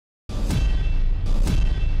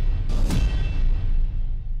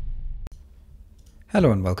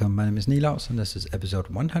Hello and welcome, my name is Nilaus and this is episode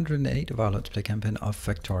 108 of our Let's Play campaign of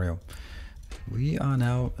Factorio. We are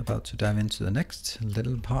now about to dive into the next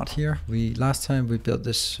little part here. Last time we built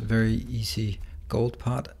this very easy gold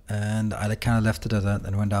part and I kind of left it at that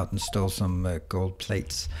and went out and stole some gold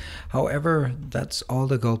plates. However, that's all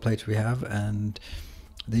the gold plates we have, and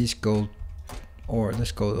this gold ore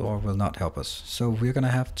will not help us. So we're going to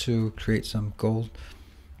have to create some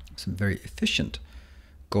very efficient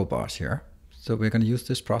gold bars here. So we're going to use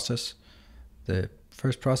this process.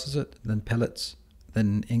 First process it, then pellets,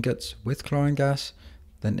 then ingots with chlorine gas,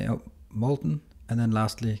 then molten, and then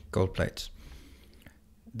lastly gold plates.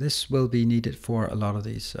 This will be needed for a lot of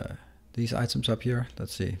these items up here.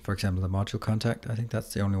 Let's see, for example, the module contact. I think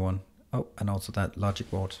that's the only one. Oh, and also that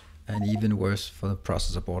logic board, and even worse for the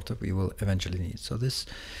processor board that we will eventually need. So this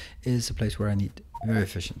is a place where I need very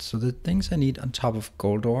efficient. So the things I need on top of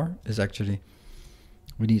gold ore is actually,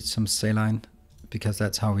 we need some saline, because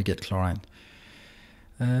that's how we get chlorine.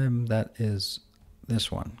 That is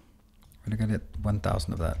this one. We're gonna get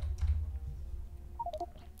 1,000 of that.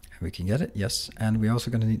 And we can get it, yes. And we're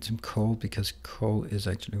also gonna need some coal, because coal is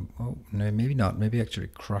actually, oh no, maybe not, maybe actually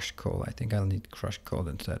crushed coal. I think I'll need crushed coal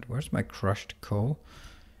instead. Where's my crushed coal?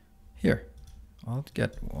 Here. I'll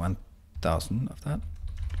get 1,000 of that.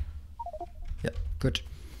 Yeah, good.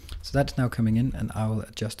 So that's now coming in, and I will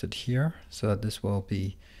adjust it here so that this will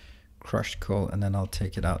be crushed coal, and then I'll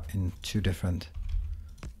take it out in two different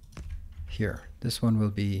here. This one will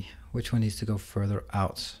be, which one needs to go further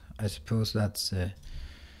out? I suppose that's the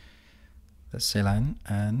saline,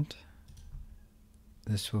 and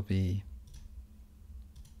this will be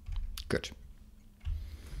good.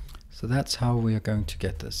 So that's how we are going to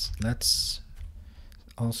get this. Let's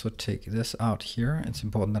also take this out here. It's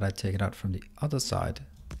important that I take it out from the other side.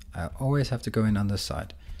 I always have to go in on this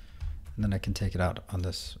side, and then I can take it out on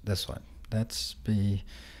this one. Let's be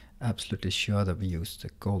absolutely sure that we use the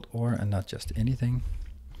gold ore and not just anything.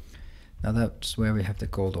 Now that's where we have the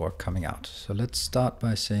gold ore coming out. So let's start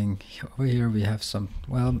by saying over here we have some,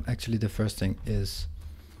 well, actually the first thing is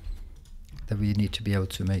that we need to be able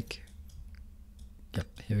to make, yep,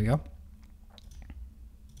 here we go.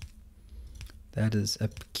 That is a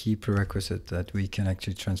key prerequisite, that we can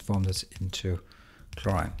actually transform this into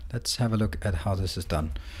chlorine. Let's have a look at how this is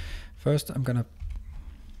done. First I'm gonna,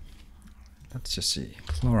 let's just see,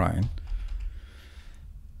 chlorine.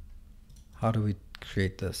 How do we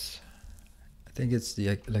create this? I think it's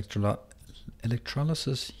the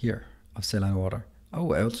electrolysis here of saline water.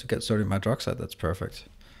 Oh, I also get sodium hydroxide, that's perfect.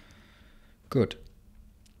 Good.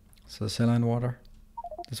 So saline water,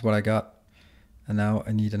 this is what I got. And now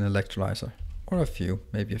I need an electrolyzer, or a few,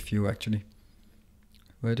 maybe a few actually.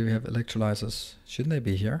 Where do we have electrolyzers? Shouldn't they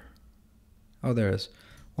be here? Oh, there is.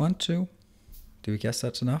 1, 2. Do we guess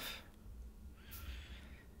that's enough?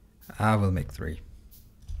 I will make 3.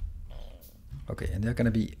 Okay, and they're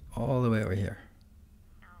gonna be all the way over here.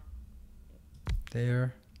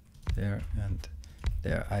 There, there, and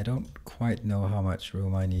there. I don't quite know how much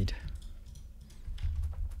room I need.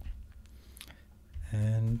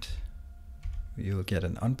 And you will get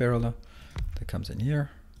an unbarreler that comes in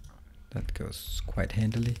here. That goes quite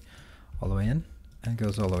handily all the way in and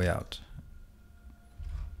goes all the way out.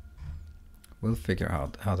 We'll figure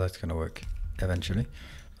out how that's going to work eventually.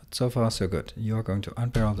 But so far so good. You're going to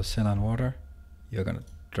unbarrel the saline water. You're going to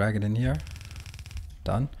drag it in here.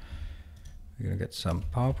 Done. We're going to get some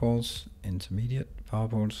power poles, intermediate power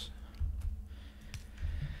poles.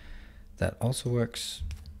 That also works.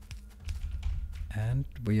 And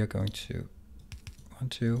we are going to 1,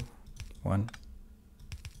 2, 1.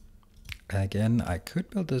 Again, I could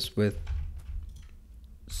build this with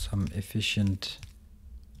some efficient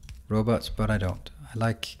robots, but I don't. I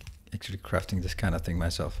like actually crafting this kind of thing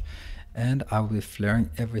myself. And I will be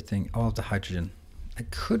flaring everything, all of the hydrogen. I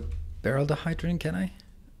could barrel the hydrogen, can I?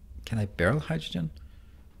 Can I barrel hydrogen?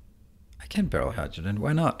 I can barrel hydrogen.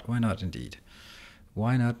 Why not? Why not indeed?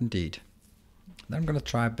 Why not indeed? Then I'm going to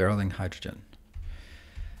try barreling hydrogen.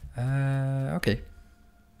 Okay.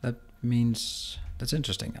 That means, that's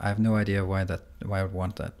interesting. I have no idea why I would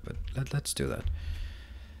want that, but let's do that.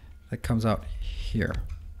 That comes out here.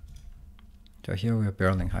 So here we're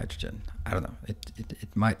barreling hydrogen. I don't know.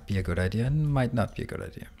 It might be a good idea and might not be a good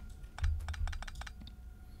idea.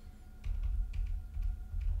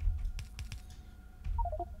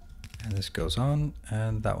 And this goes on,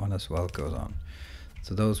 and that one as well goes on.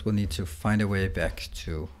 So those will need to find a way back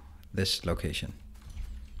to this location.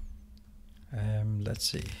 Let's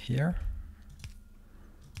see here.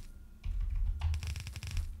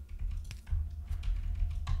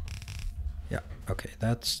 Yeah, okay,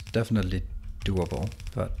 that's definitely doable,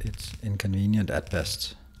 but it's inconvenient at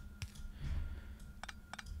best.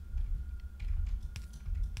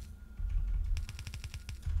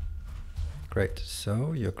 Great,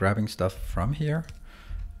 so you're grabbing stuff from here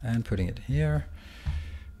and putting it here.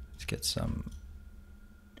 Let's get some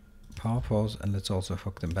power poles and let's also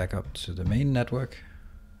hook them back up to the main network.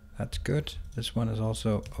 That's good. This one is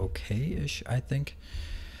also okay-ish, I think.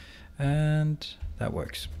 And that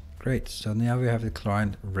works. Great, so now we have the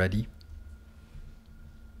client ready.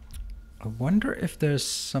 I wonder if there's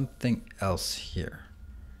something else here.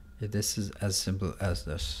 If this is as simple as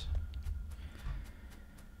this.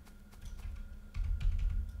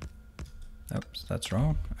 Oops, that's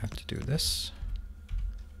wrong. I have to do this.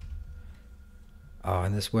 Oh,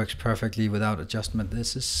 and this works perfectly without adjustment.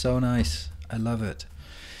 This is so nice. I love it.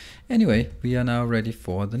 Anyway, we are now ready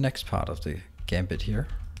for the next part of the gambit here.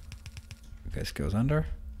 This goes under.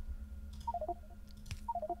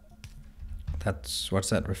 That's, what's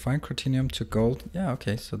that? Refined Cruthenium to gold. Yeah,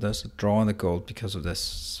 okay, so there's a draw on the gold because of this.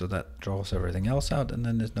 So that draws everything else out and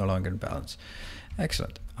then it's no longer in balance.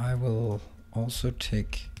 Excellent. I will also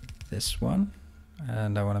take this one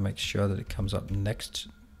and I want to make sure that it comes up next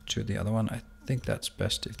to the other one. I think that's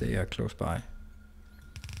best if they are close by.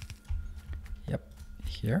 Yep,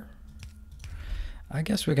 here. I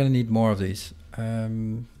guess we're going to need more of these.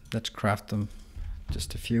 Let's craft them,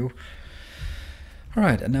 just a few.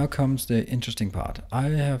 Alright, and now comes the interesting part. I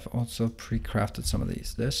have also pre-crafted some of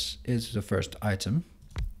these. This is the first item.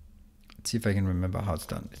 Let's see if I can remember how it's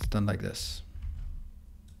done. It's done like this.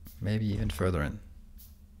 Maybe even further in.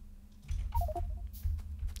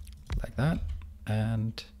 Like that.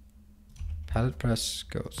 And pallet press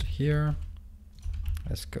goes here.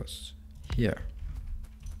 This goes here.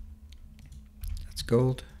 That's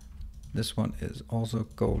gold. This one is also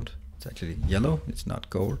gold. It's actually yellow, it's not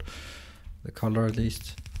gold. The color at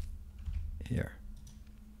least. Here.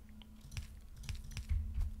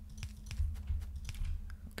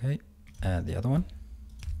 Okay, and the other one.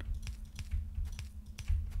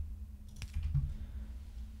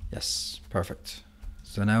 Yes, perfect.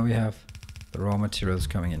 So now we have the raw materials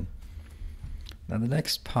coming in. Now the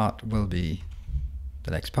next part will be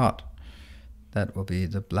the next part. That will be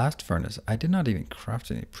the blast furnace. I did not even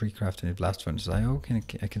pre-craft any blast furnaces.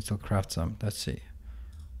 I can still craft some. Let's see.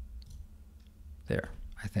 There,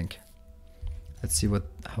 I think. Let's see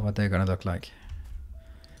how they're gonna look like.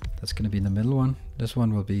 That's gonna be the middle one. This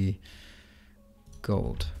one will be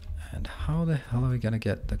gold. And how the hell are we gonna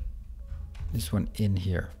get this one in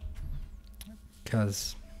here?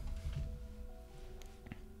 Because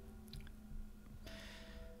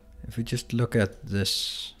if we just look at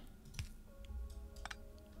this,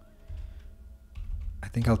 I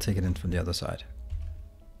think I'll take it in from the other side.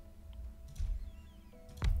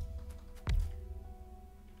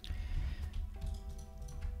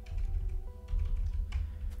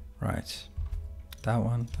 Right, that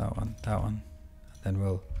one, that one, that one. And then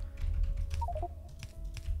we'll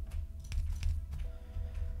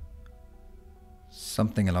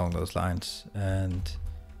something along those lines. And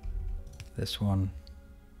this one,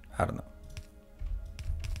 I don't know.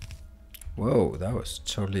 Whoa, that was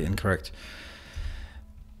totally incorrect.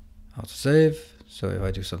 How to save, so if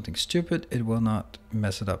I do something stupid, it will not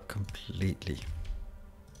mess it up completely.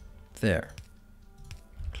 There.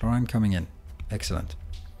 Chlorine coming in. Excellent.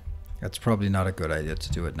 That's probably not a good idea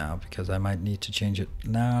to do it now because I might need to change it.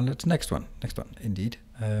 Now let's next one, indeed.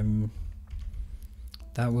 That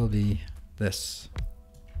will be this.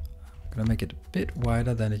 I'm gonna make it a bit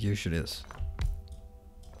wider than it usually is.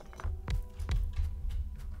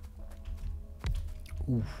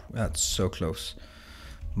 Ooh, that's so close.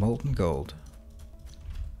 Molten gold.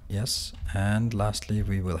 Yes, and lastly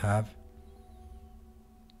we will have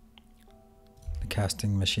the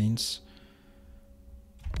casting machines.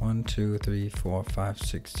 1, 2, 3, 4, 5,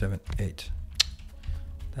 6, 7, 8.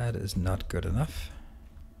 That is not good enough.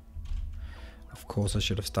 Of course I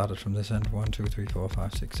should have started from this end. 1, 2, 3, 4,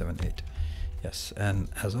 5, 6, 7, 8. Yes, and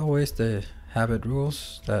as always the habit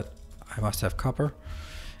rules that I must have copper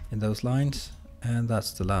in those lines. And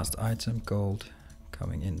that's the last item, gold,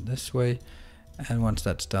 coming in this way. And once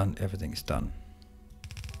that's done, everything's done.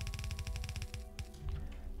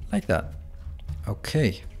 Like that.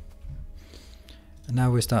 Okay. And now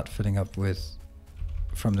we start filling up with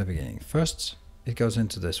from the beginning. First, it goes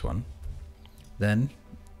into this one. Then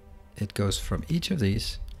it goes from each of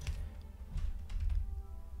these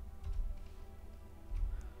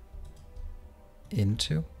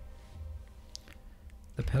into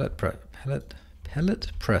the pellet press.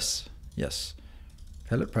 Yes.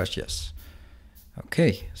 Pellet press, yes.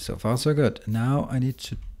 Okay, so far so good. Now I need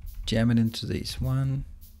to jam it into these. 1,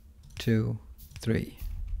 2, 3,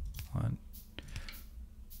 1,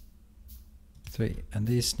 3, and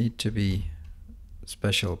these need to be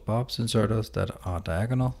special Bob's inserters that are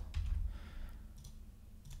diagonal,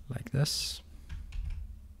 like this.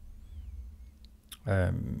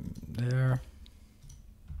 There.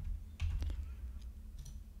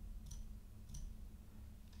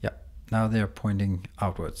 Yeah, now they're pointing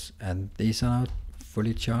outwards, and these are not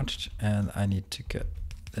fully charged, and I need to get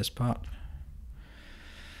this part.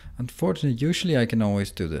 Unfortunately, usually I can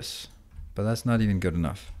always do this, but that's not even good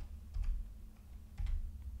enough.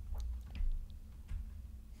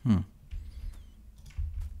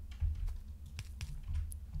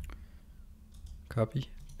 Copy,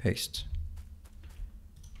 paste.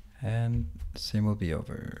 And the same will be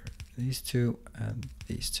over these two and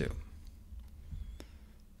these two.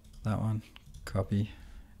 That one, copy,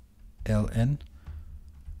 LN,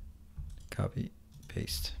 copy,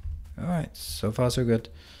 paste. All right, so far so good.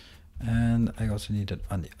 And I also need it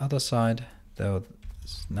on the other side, though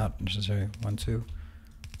it's not necessary. 1, 2.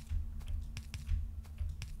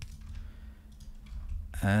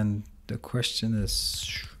 And the question is,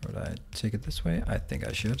 should I take it this way? I think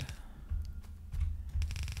I should.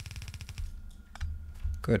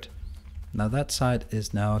 Good. Now that side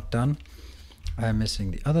is now done. I'm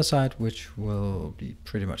missing the other side, which will be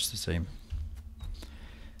pretty much the same.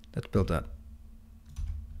 Let's build that.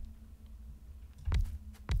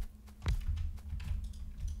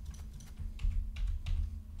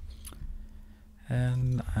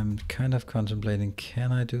 And I'm kind of contemplating,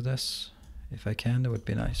 can I do this? If I can, it would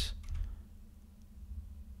be nice.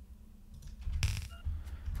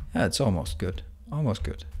 Yeah, it's almost good. Almost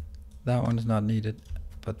good. That one is not needed,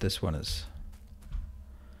 but this one is.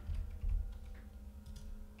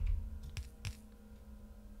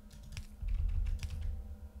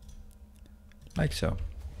 Like so.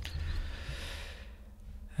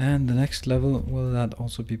 And the next level, will that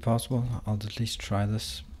also be possible? I'll at least try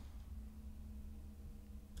this.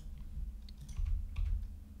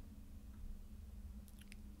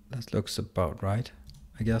 That looks about right,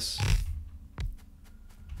 I guess.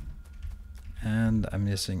 And I'm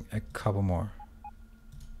missing a couple more.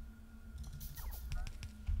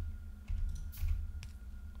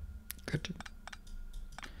 Good.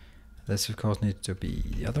 This of course needs to be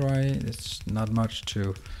the other way. It's not much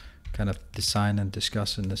to kind of design and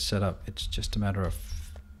discuss in this setup. It's just a matter of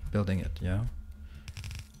building it, yeah,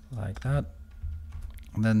 like that.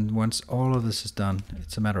 And then once all of this is done,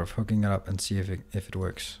 it's a matter of hooking it up and see if it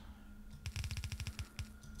works.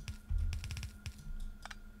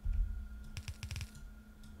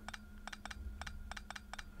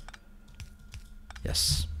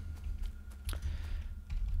 Yes.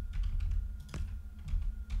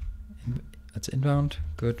 That's inbound,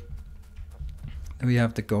 good. Then we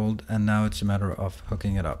have the gold, and now it's a matter of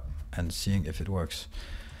hooking it up and seeing if it works.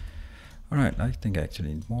 Alright, I think I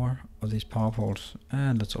actually need more of these power poles,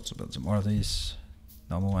 and let's also build some more of these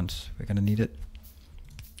normal ones. We're gonna need it.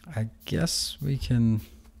 I guess we can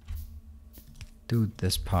do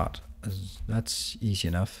this part, as that's easy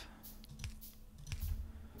enough.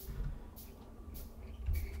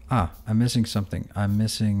 Ah, I'm missing something. I'm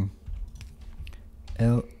missing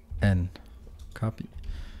LN. Copy.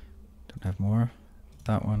 Don't have more.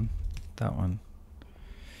 That one, that one,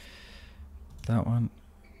 that one,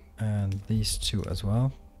 and these two as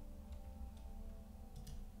well.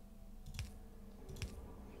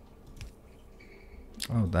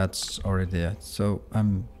 Oh, that's already there. So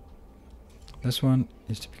this one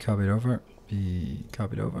needs to be copied over, be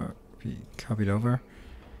copied over, be copied over,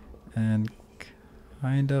 and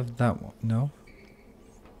kind of that one. No,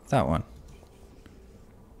 that one.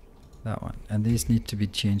 That one. And these need to be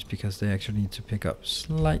changed because they actually need to pick up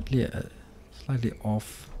slightly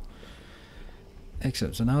off.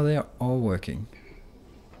 Excellent. So now they are all working.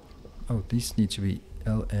 Oh, these need to be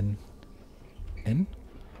LN.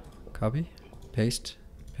 Copy, paste,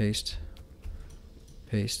 paste,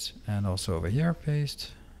 paste, and also over here,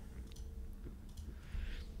 paste.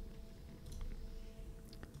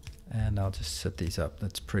 And I'll just set these up.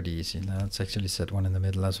 That's pretty easy. Now let's actually set one in the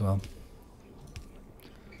middle as well.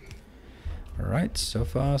 Alright, so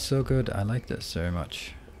far so good. I like this very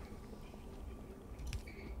much.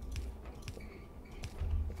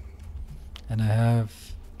 And I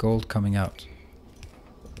have gold coming out.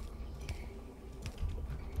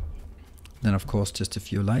 Then of course just a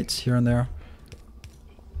few lights here and there.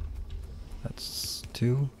 That's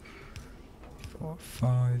 2, 4,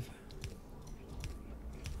 5.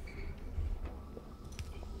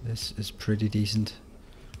 This is pretty decent.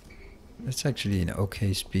 It's actually an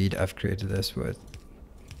okay speed I've created this with.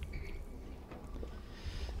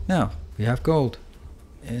 Now, we have gold.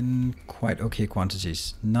 in quite okay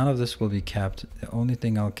quantities. None of this will be capped. The only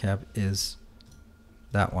thing I'll cap is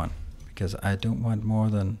that one, because I don't want more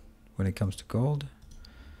than, when it comes to gold,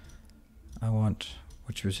 I want,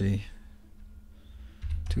 what you see,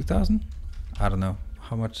 2,000? I don't know.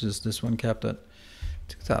 How much is this one capped at?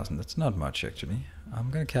 2,000. That's not much, actually. I'm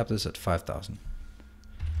going to cap this at 5,000.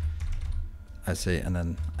 I say, and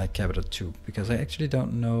then I cap it at 2, because I actually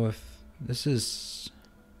don't know if this is...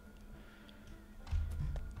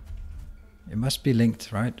 It must be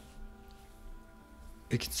linked, right?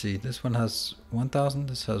 You can see this one has 1,000,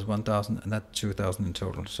 this has 1,000, and that's 2,000 in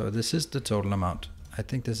total. So this is the total amount. I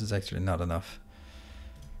think this is actually not enough.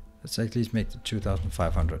 Let's at least make the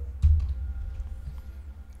 2,500.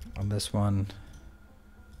 On this one,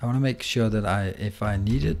 I want to make sure that if I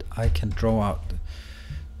need it, I can draw out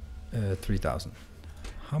 3,000.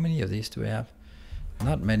 How many of these do we have?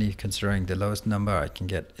 Not many, considering the lowest number I can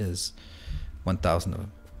get is 1,000 of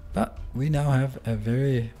them. But we now have a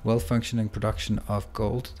very well-functioning production of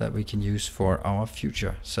gold that we can use for our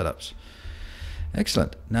future setups.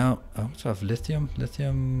 Excellent. Now I also have lithium.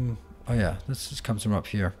 Lithium. Oh yeah, this just comes from up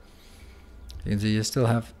here. You can see you still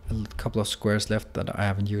have a couple of squares left that I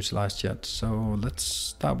haven't utilized yet. So let's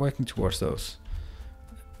start working towards those.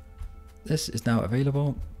 This is now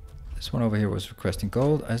available. This one over here was requesting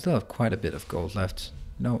gold. I still have quite a bit of gold left.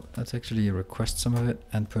 No, let's actually request some of it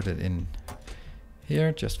and put it in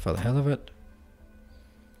here just for the hell of it.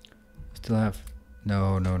 Still have,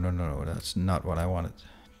 no, that's not what I wanted.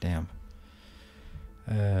 Damn.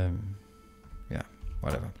 Yeah,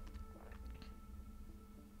 whatever.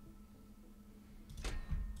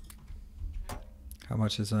 How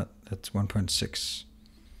much is that? That's 1.6.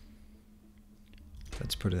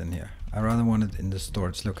 Let's put it in here. I rather want it in the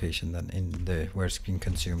storage location than in the where it's being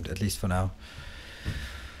consumed, at least for now.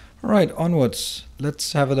 All right, onwards.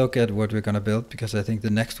 Let's have a look at what we're gonna build, because I think the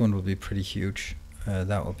next one will be pretty huge.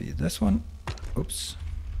 That will be this one. Oops.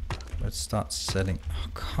 Let's start setting. Oh,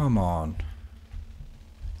 come on.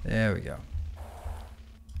 There we go.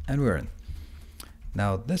 And we're in.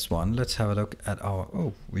 Now this one, let's have a look at our,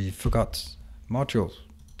 oh, we forgot module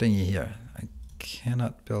thingy here. I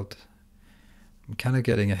cannot build. I'm kind of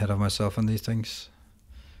getting ahead of myself on these things.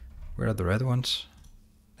 Where are the red ones?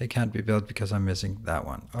 They can't be built because I'm missing that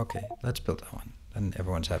one. Okay, let's build that one, and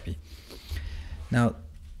everyone's happy. Now,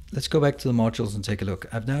 let's go back to the modules and take a look.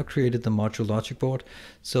 I've now created the module logic board,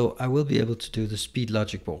 so I will be able to do the speed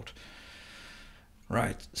logic board.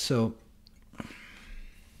 Right, so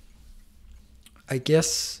I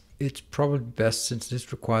guess it's probably best, since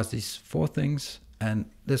this requires these 4 things, and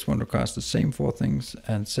this one requires the same 4 things,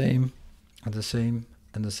 and same, and the same,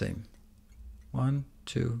 and the same. 1,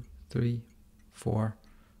 2, 3, 4,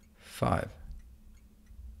 5.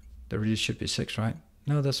 There really should be 6, right?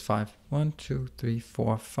 No, that's 5. 1, 2, 3,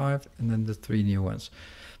 4, 5, and then the 3 new ones.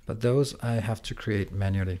 But those I have to create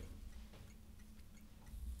manually.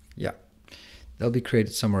 Yeah, they'll be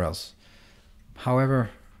created somewhere else. However,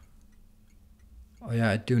 oh yeah,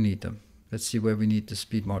 I do need them. Let's see where we need the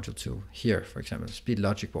speed module to. Here, for example, speed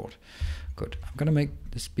logic board. Good. I'm gonna make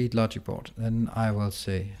the speed logic board. Then I will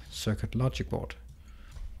say circuit logic board.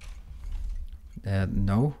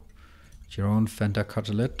 No, your own Fender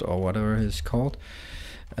Cotelet or whatever it's called.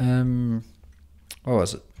 What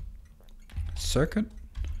was it? Circuit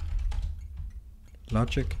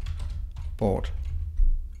logic board.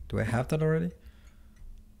 Do I have that already?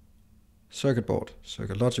 Circuit board,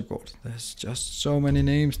 circuit logic board. There's just so many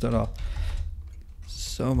names that are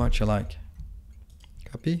so much alike.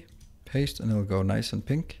 Copy, paste, and it'll go nice and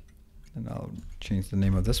pink. And I'll change the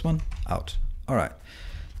name of this one out. All right,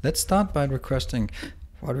 let's start by requesting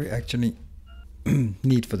what we actually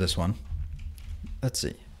need for this one. Let's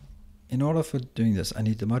see. In order for doing this, I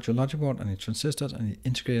need the module logic board, I need transistors, I need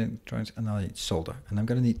integrated electronics, and I need solder. And I'm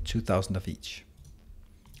gonna need 2,000 of each.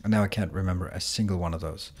 And now I can't remember a single one of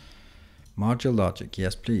those. Module logic,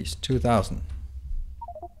 yes please, 2,000.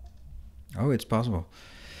 Oh, it's possible.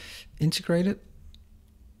 Integrated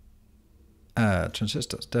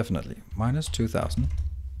transistors, definitely, minus 2,000.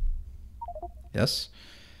 Yes.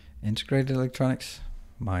 Integrated electronics,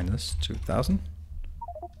 minus 2,000.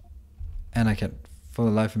 And I can't for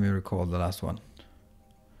the life of me recall the last one.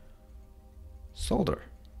 Solder.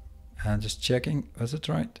 And just checking, was it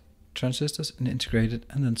right? Transistors and integrated,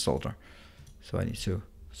 and then solder. So I need to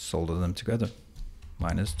solder them together.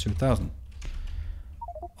 Minus 2,000.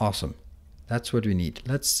 Awesome. That's what we need.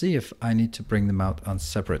 Let's see if I need to bring them out on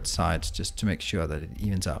separate sides just to make sure that it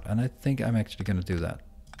evens out. And I think I'm actually going to do that.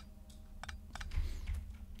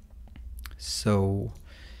 So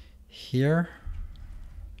here,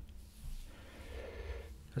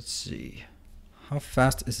 let's see. How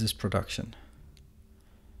fast is this production?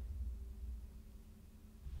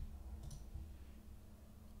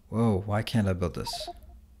 Whoa, why can't I build this?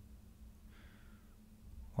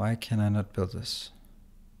 Why can I not build this?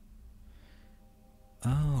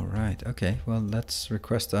 Oh, right. Okay, well, let's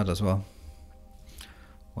request that as well.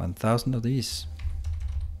 1,000 of these.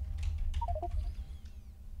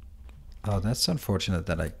 Oh, that's unfortunate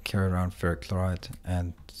that I carry around ferric chloride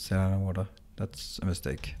and saline water. That's a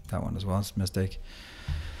mistake. That one as well is a mistake.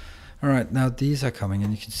 Alright, now these are coming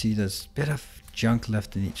and you can see there's a bit of junk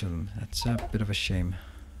left in each of them. That's a bit of a shame.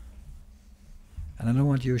 And I don't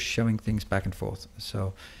want you shoving things back and forth.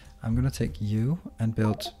 So I'm going to take you and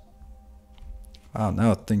build... Wow,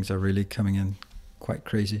 now things are really coming in quite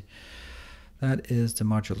crazy. That is the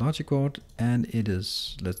module logic board, and it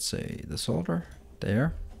is, let's say, the solder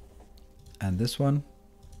there. And this one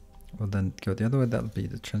will then go the other way. That'll be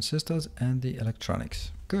the transistors and the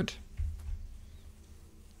electronics. Good.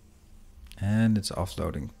 And it's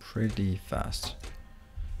offloading pretty fast.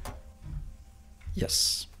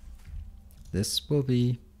 Yes. This will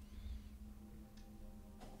be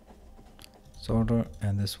solder,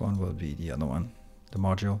 and this one will be the other one, the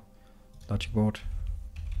module logic board.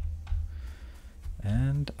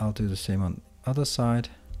 And I'll do the same on the other side,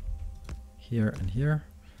 here and here.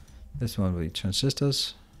 This one will be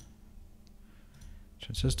transistors.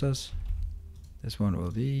 Transistors. This one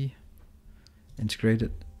will be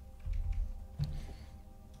integrated.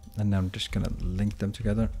 And I'm just gonna link them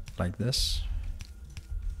together like this.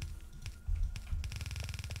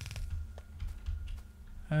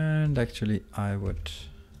 And actually I would...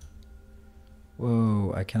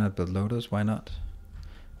 Whoa, I cannot build loaders, why not?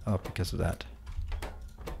 Oh, because of that.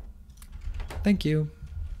 Thank you.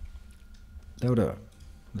 Loader.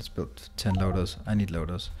 Let's build 10 loaders. I need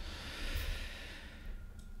loaders.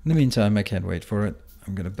 In the meantime, I can't wait for it.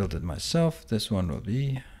 I'm gonna build it myself. This one will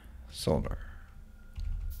be solder.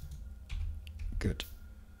 Good.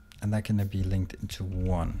 And that can be linked into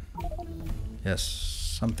one. Yes,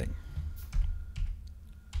 something.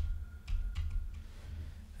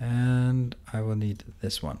 And I will need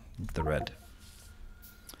this one, the red.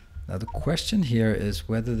 Now the question here is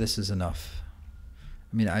whether this is enough.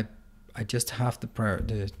 I mean, I just have the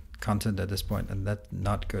content at this point, and that's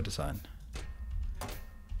not good design.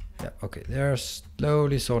 Yeah, okay, they're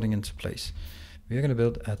slowly sorting into place. We're gonna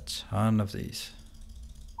build a ton of these.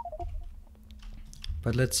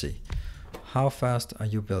 But let's see, how fast are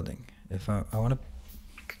you building? If I want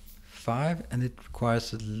 5, and it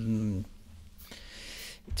requires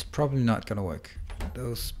it's probably not gonna work.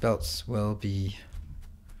 Those belts will be,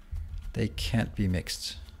 they can't be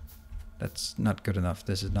mixed. That's not good enough.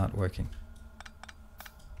 This is not working.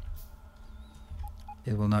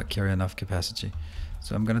 It will not carry enough capacity.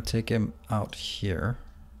 So I'm gonna take him out here.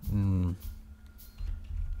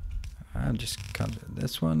 I'll just cut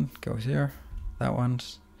this one, goes here. That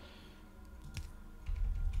one's...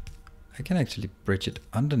 I can actually bridge it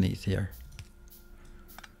underneath here.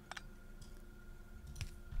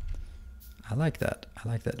 I like that. I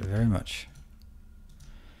like that very much.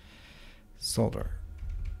 Solder.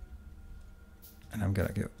 And I'm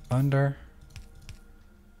gonna go under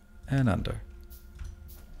and under.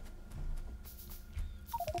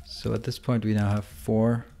 So at this point we now have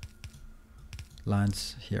 4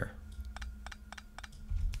 lines here.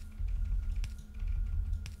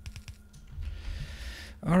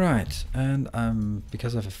 Alright, and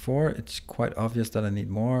because I have 4, it's quite obvious that I need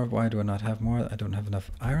more. Why do I not have more? I don't have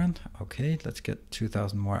enough iron. Okay, let's get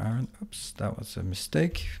 2,000 more iron. Oops, that was a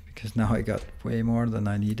mistake, because now I got way more than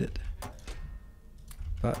I needed.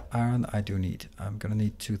 But iron I do need. I'm gonna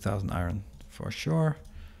need 2,000 iron for sure.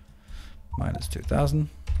 Minus 2,000.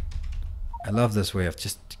 I love this way of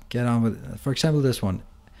just get on with it. For example, this one.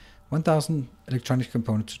 1,000 electronic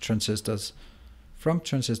components to transistors. From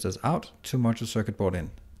transistors out to module circuit board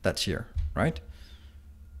in. That's here, right?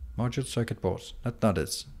 Module circuit boards. That's not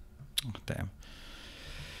it. Oh, damn.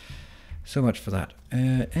 So much for that.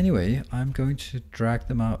 Anyway, I'm going to drag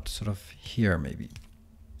them out sort of here maybe.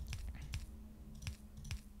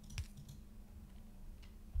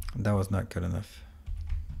 That was not good enough.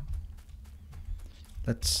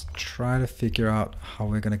 Let's try to figure out how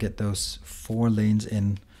we're gonna get those 4 lanes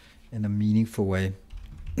in a meaningful way.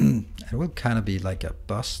 It will kind of be like a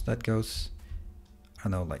bus that goes, I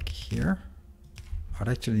don't know, like here. I'd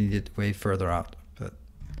actually need it way further out, but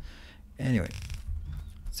anyway.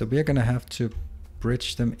 So we're gonna have to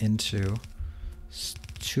bridge them into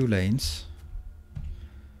 2 lanes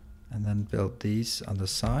and then build these on the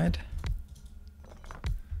side.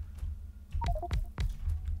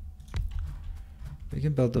 We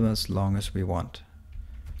can build them as long as we want.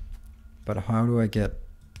 But how do I get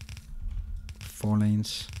 4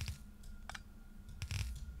 lanes?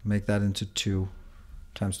 Make that into 2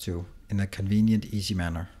 times 2 in a convenient, easy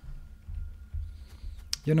manner.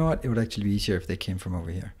 You know what? It would actually be easier if they came from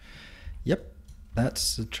over here. Yep,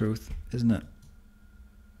 that's the truth, isn't it?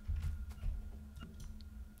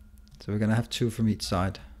 So we're gonna have 2 from each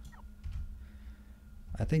side.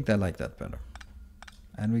 I think they like that better.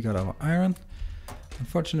 And we got our iron.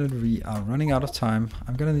 Unfortunately, we are running out of time.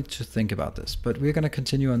 I'm gonna need to think about this, but we're gonna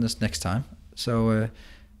continue on this next time. So,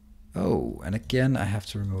 oh, and again, I have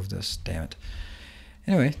to remove this, damn it.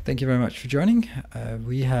 Anyway, thank you very much for joining.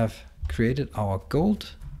 We have created our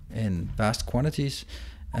gold in vast quantities,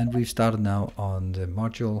 and we've started now on the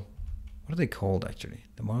module. What are they called actually?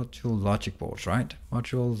 The module logic boards, right?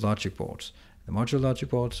 Module logic boards. The module logic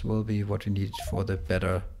boards will be what we need for the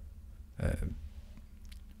better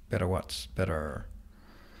boards, better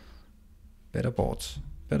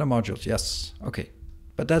modules. Yes, okay.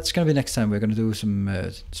 But that's gonna be next time. We're gonna do some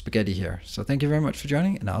spaghetti here. So thank you very much for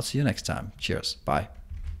joining, and I'll see you next time. Cheers. Bye.